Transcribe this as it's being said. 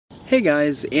Hey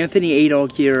guys,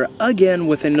 Anthony-Adog here again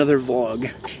with another vlog.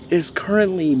 It is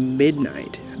currently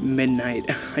midnight.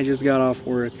 I just got off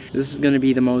work. This is gonna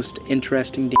be the most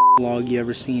interesting vlog you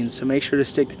ever seen, so make sure to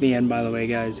stick to the end, by the way,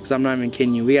 guys, because I'm not even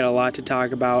kidding you. We got a lot to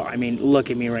talk about. I mean, look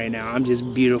at me right now. I'm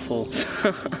just beautiful.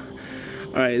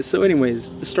 Alright, so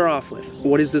anyways, to start off with,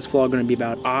 what is this vlog gonna be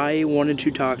about? I wanted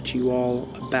to talk to you all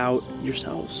about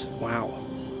yourselves. Wow.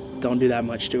 Don't do that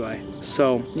much, do I?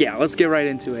 So, yeah, let's get right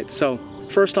into it. So,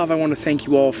 first off, I want to thank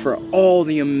you all for all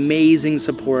the amazing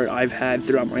support I've had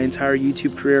throughout my entire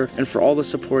YouTube career and for all the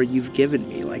support you've given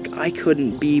me. Like, I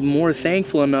couldn't be more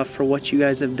thankful enough for what you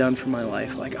guys have done for my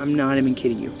life. Like, I'm not even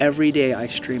kidding you. Every day I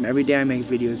stream, every day I make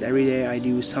videos, every day I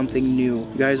do something new.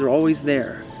 You guys are always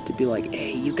there to be like,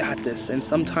 hey, you got this. And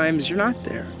sometimes you're not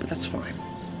there, but that's fine.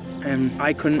 And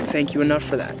I couldn't thank you enough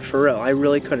for that, for real, I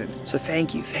really couldn't. So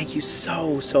thank you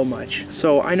so much.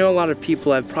 So I know a lot of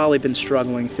people have probably been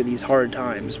struggling through these hard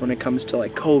times when it comes to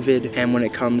like COVID and when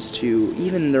it comes to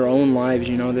even their own lives,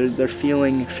 you know, they're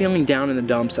feeling down in the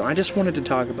dumps. And I just wanted to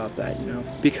talk about that, you know,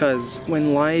 because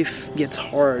when life gets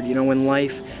hard, you know, when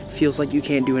life feels like you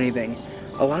can't do anything,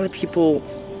 a lot of people,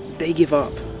 they give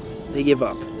up. They give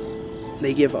up.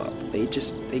 They give up. They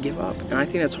give up. And I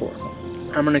think that's horrible.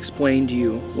 I'm gonna explain to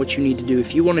you what you need to do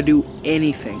if you want to do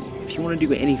anything. If you want to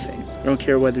do anything, I don't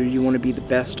care whether you want to be the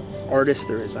best artist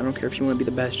there is. I don't care if you want to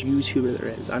be the best YouTuber there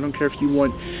is. I don't care if you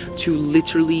want to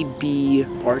literally be a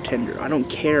bartender. I don't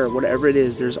care, whatever it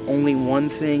is. There's only one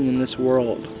thing in this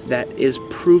world that is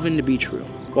proven to be true.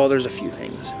 Well, there's a few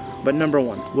things. But number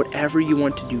one, whatever you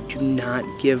want to do not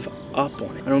give up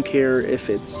on it. I don't care if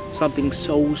it's something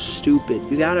so stupid.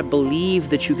 You gotta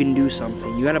believe that you can do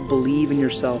something. You gotta believe in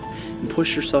yourself and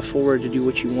push yourself forward to do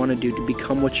what you want to do, to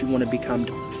become what you want to become,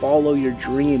 to follow your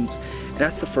dreams. And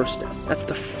that's the first step. That's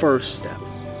the first step.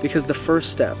 Because the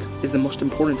first step is the most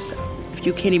important step. If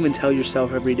you can't even tell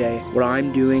yourself every day, what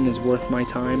I'm doing is worth my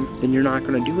time, then you're not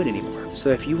gonna do it anymore. So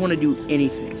if you wanna do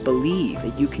anything, believe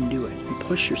that you can do it and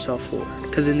push yourself forward.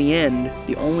 Because in the end,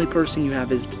 the only person you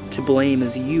have is to blame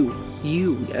is you.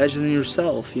 You, as in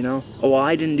yourself, you know? Oh, well,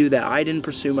 I didn't do that. I didn't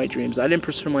pursue my dreams. I didn't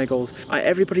pursue my goals.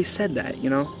 Everybody said that, you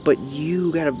know? But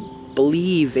you gotta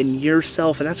believe in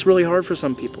yourself, and that's really hard for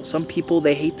some people. Some people,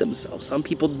 they hate themselves. Some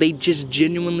people, they just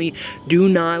genuinely do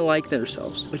not like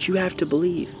themselves. But you have to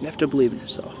believe. You have to believe in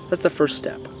yourself. That's the first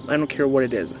step. I don't care what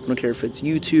it is. I don't care if it's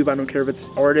YouTube. I don't care if it's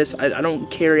artists. I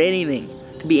don't care anything.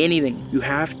 It could be anything. You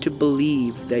have to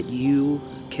believe that you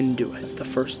can do it. That's the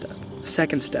first step.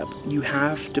 Second step, you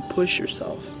have to push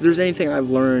yourself. If there's anything I've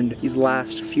learned these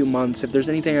last few months, if there's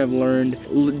anything I've learned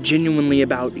genuinely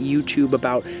about YouTube,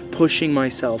 about pushing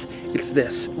myself, it's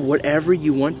this. Whatever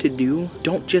you want to do,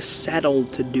 don't just settle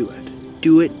to do it.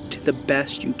 Do it to the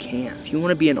best you can. If you want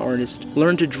to be an artist,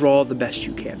 learn to draw the best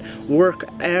you can. Work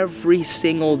every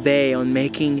single day on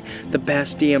making the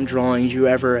best damn drawings you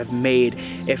ever have made.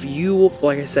 If you,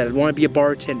 like I said, want to be a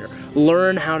bartender,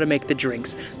 learn how to make the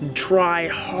drinks. Try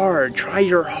hard, try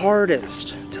your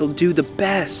hardest to do the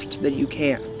best that you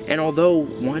can. And although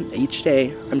each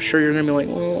day, I'm sure you're gonna be like,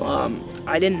 well,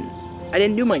 I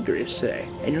didn't do my greatest today.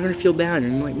 And you're gonna feel down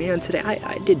and you're like, man, today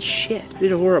I did shit. I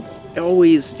did horrible. You're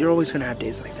always gonna have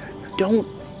days like that. Don't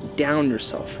down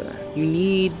yourself for that. You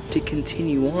need to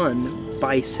continue on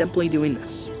by simply doing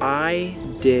this. I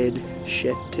did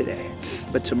shit today,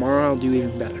 but tomorrow I'll do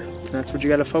even better. That's what you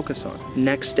gotta focus on.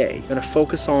 Next day, you gotta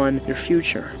focus on your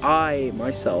future. I,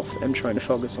 myself, am trying to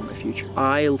focus on my future.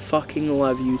 I fucking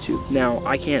love YouTube. Now,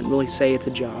 I can't really say it's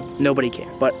a job. Nobody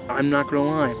can. But I'm not gonna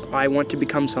lie. I want to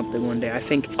become something one day. I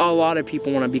think a lot of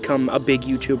people want to become a big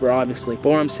YouTuber, obviously. But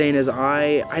what I'm saying is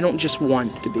I don't just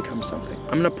want to become something.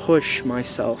 I'm gonna push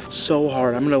myself so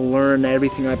hard. I'm gonna learn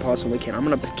everything I possibly can. I'm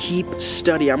gonna keep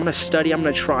studying. I'm gonna study. I'm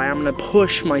gonna try. I'm gonna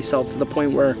push myself to the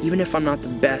point where even if I'm not the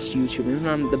best YouTuber, even if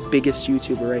I'm the biggest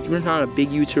YouTuber, right? Even if I'm not a big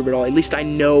YouTuber at all, at least I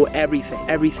know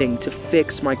everything to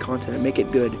fix my content and make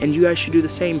it good. And you guys should do the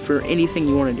same for anything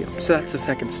you want to do. So that's the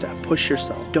second step. Push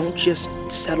yourself. Don't just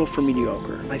settle for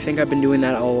mediocre. I think I've been doing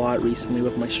that a lot recently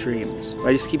with my streams.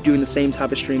 I just keep doing the same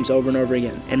type of streams over and over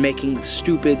again and making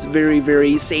stupid,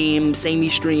 very samey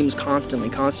streams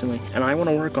constantly. And I want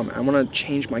to work on that. I want to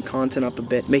change my content up a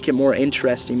bit, make it more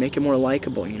interesting, make it more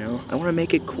likable, you know? I want to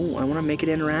make it cool. I want to make it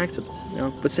interactable, you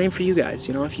know? But same for you guys,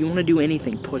 you know? If you want to do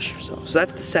anything, push yourself. So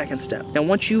that's the second step. Now,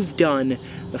 once you've done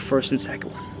the first and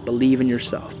second one, believe in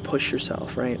yourself, push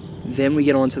yourself, right? Then we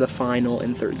get on to the final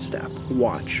and third step.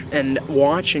 Watch and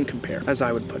compare, as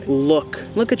I would put it.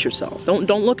 Look at yourself. Don't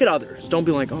look at others. Don't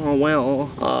be like, oh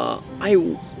well,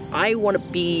 I want to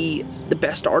be the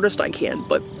best artist I can,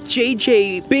 but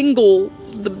JJ Bingle,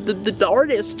 the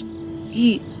artist,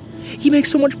 he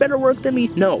makes so much better work than me.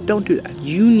 No, don't do that.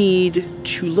 You need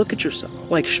to look at yourself.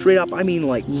 Like straight up, I mean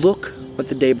like look at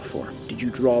the day before. Did you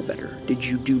draw better? Did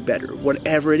you do better?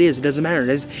 Whatever it is, it doesn't matter.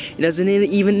 It doesn't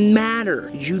even matter.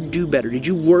 Did you do better? Did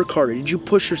you work harder? Did you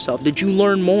push yourself? Did you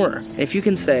learn more? And if you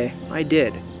can say, I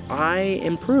did, I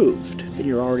improved, then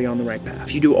you're already on the right path.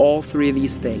 If you do all three of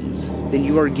these things, then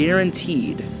you are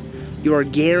guaranteed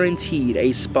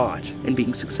a spot in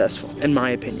being successful, in my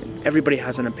opinion. Everybody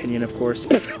has an opinion, of course.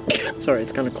 Sorry,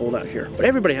 it's kind of cold out here. But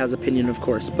everybody has an opinion, of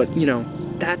course. But, you know,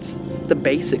 that's the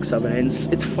basics of it. And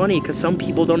it's funny because some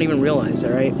people don't even realize it,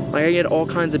 right? Like, I get all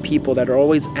kinds of people that are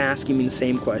always asking me the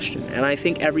same question. And I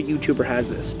think every YouTuber has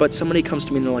this. But somebody comes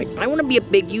to me and they're like, I want to be a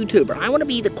big YouTuber. I want to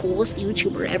be the coolest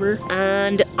YouTuber ever.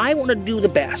 And I want to do the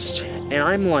best. And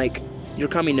I'm like, you're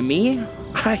coming to me?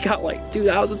 I got like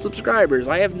 2,000 subscribers.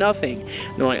 I have nothing.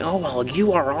 And they're like, oh, well,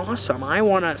 you are awesome. I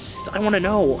wanna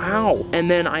know how. And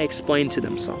then I explain to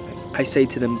them something. I say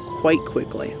to them quite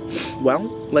quickly, well,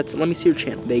 let me see your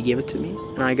channel. They give it to me,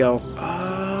 and I go,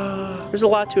 there's a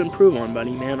lot to improve on,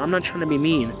 buddy, man. I'm not trying to be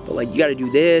mean, but like, you gotta do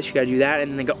this, you gotta do that,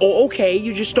 and then they go, oh, okay,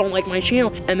 you just don't like my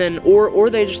channel. And then, or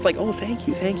they just like, oh, thank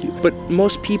you. But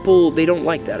most people, they don't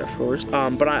like that at first.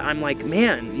 But I'm like,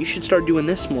 man, you should start doing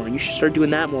this more, and you should start doing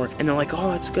that more. And they're like,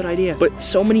 oh, that's a good idea. But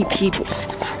so many people,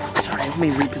 sorry, let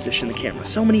me reposition the camera.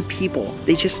 So many people,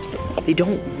 they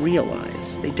don't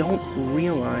realize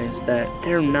that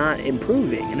they're not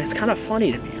improving. And it's kind of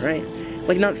funny to me, right?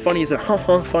 Like, not funny as a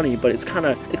funny, but it's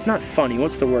not funny.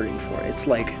 What's the wording for it? It's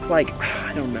like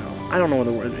I don't know what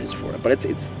the word is for it, but it's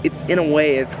in a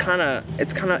way, it's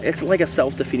like a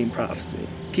self-defeating prophecy.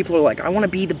 People are like, I want to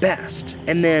be the best.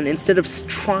 And then instead of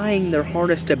trying their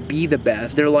hardest to be the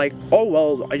best, they're like, oh,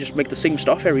 well, I just make the same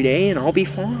stuff every day and I'll be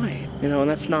fine. You know, and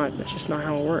that's just not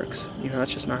how it works. You know,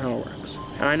 that's just not how it works.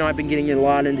 And I know I've been getting a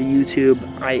lot into YouTube.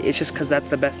 It's just because that's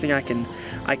the best thing I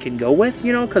can go with,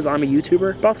 you know, because I'm a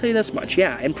YouTuber. But I'll tell you this much,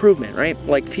 yeah, improvement, right?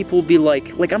 Like, people will be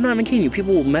like I'm not even kidding you.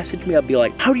 People will message me up, be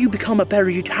like, how do you become a better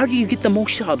YouTuber? How do you get the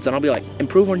most subs? And I'll be like,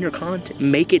 improve on your content,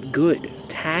 make it good,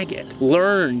 tag it,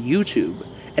 learn YouTube.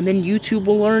 And then YouTube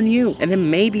will learn you. And then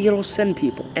maybe it'll send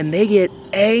people. And they get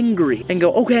angry and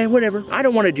go, okay, whatever, I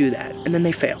don't want to do that. And then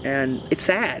they fail. And it's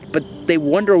sad, but they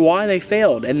wonder why they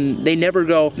failed. And they never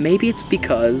go, maybe it's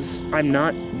because I'm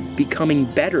not becoming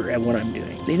better at what I'm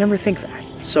doing. They never think that.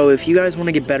 So if you guys want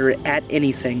to get better at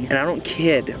anything, and I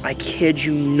kid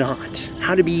you not,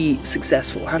 how to be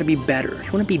successful, how to be better. If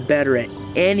you want to be better at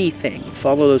anything,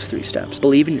 follow those 3 steps.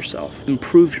 Believe in yourself,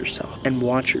 improve yourself, and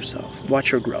watch yourself.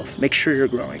 Watch your growth. Make sure you're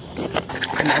growing.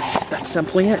 And that's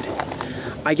simply it.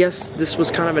 I guess this was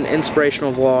kind of an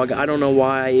inspirational vlog. I don't know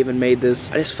why I even made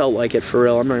this. I just felt like it, for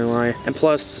real, I'm not gonna lie. And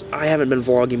plus, I haven't been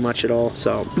vlogging much at all,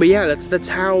 so. But yeah, that's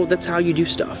how you do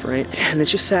stuff, right? And it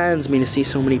just saddens me to see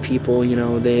so many people, you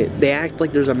know, they act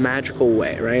like there's a magical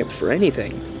way, right? For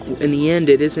anything. In the end,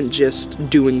 it isn't just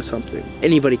doing something.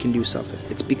 Anybody can do something.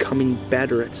 It's becoming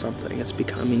better at something. It's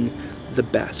becoming the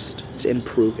best. It's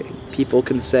improving. People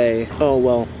can say, oh,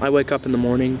 well, I wake up in the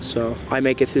morning, so I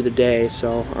make it through the day,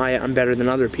 so I'm better than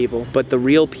other people. But the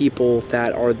real people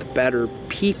that are the better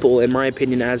people, in my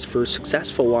opinion, as for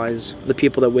successful-wise, the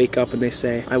people that wake up and they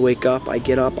say, I wake up, I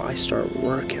get up, I start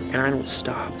working, and I don't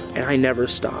stop, and I never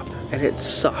stop, and it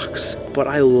sucks, but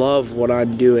I love what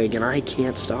I'm doing, and I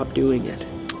can't stop doing it.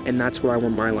 And that's what I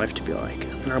want my life to be like.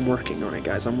 And I'm working on it,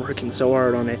 guys. I'm working so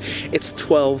hard on it. It's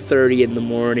 12:30 in the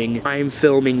morning. I'm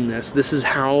filming this. This is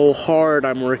how hard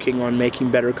I'm working on making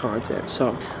better content.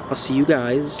 So, I'll see you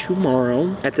guys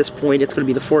tomorrow. At this point, it's going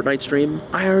to be the Fortnite stream.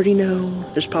 I already know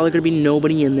there's probably going to be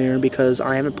nobody in there because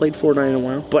I haven't played Fortnite in a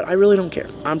while. But I really don't care.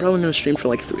 I'm probably going to stream for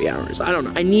like 3 hours. I don't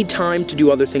know. I need time to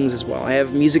do other things as well. I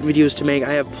have music videos to make.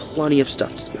 I have plenty of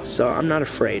stuff to do. So, I'm not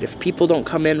afraid. If people don't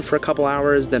come in for a couple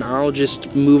hours, then I'll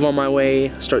just move on my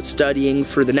way, start studying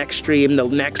for the next stream, the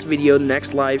next video, the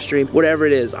next live stream, whatever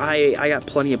it is. I got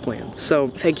plenty of plans. So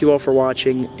thank you all for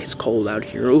watching. It's cold out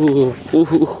here. Ooh, ooh,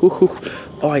 ooh, ooh.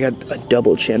 Oh, I got a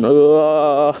double chin.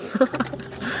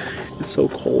 It's so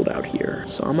cold out here.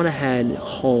 So I'm gonna head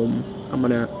home. I'm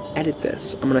gonna edit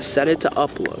this. I'm gonna set it to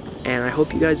upload. And I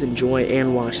hope you guys enjoy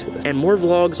and watch this. And more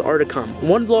vlogs are to come.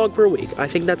 1 vlog per week. I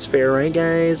think that's fair, right,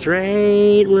 guys?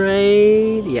 Right?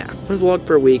 Yeah, 1 vlog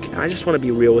per week. I just want to be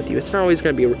real with you. It's not always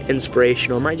gonna be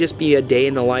inspirational. It might just be a day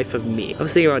in the life of me. I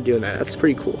was thinking about doing that. That's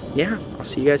pretty cool. Yeah, I'll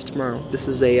see you guys tomorrow. This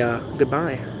is a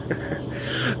goodbye.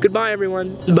 Goodbye,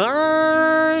 everyone.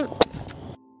 Bye!